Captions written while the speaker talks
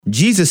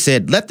Jesus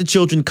said, "Let the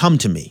children come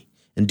to me,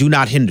 and do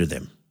not hinder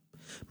them."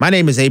 My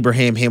name is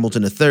Abraham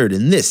Hamilton III,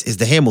 and this is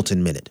the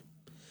Hamilton Minute.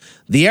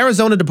 The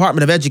Arizona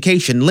Department of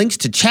Education links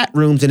to chat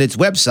rooms in its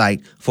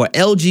website for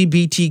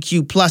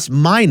LGBTQ plus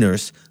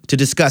minors to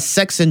discuss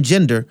sex and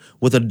gender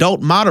with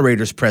adult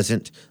moderators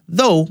present,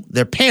 though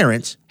their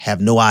parents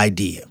have no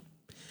idea.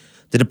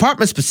 The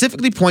department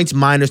specifically points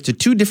minors to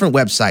two different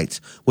websites,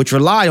 which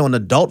rely on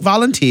adult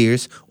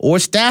volunteers or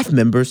staff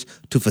members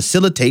to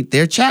facilitate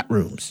their chat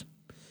rooms.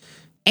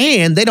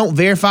 And they don't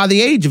verify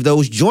the age of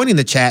those joining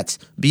the chats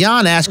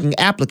beyond asking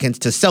applicants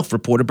to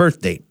self-report a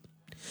birth date.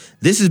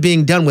 This is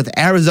being done with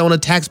Arizona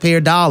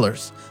taxpayer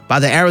dollars by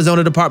the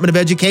Arizona Department of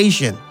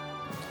Education.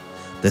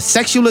 The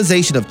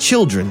sexualization of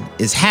children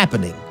is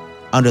happening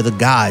under the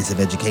guise of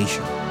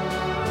education.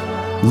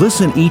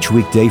 Listen each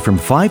weekday from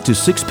 5 to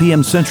 6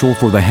 p.m. Central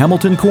for the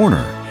Hamilton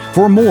Corner.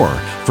 For more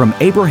from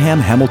Abraham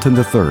Hamilton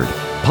III,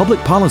 Public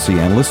Policy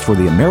Analyst for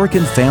the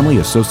American Family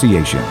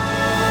Association.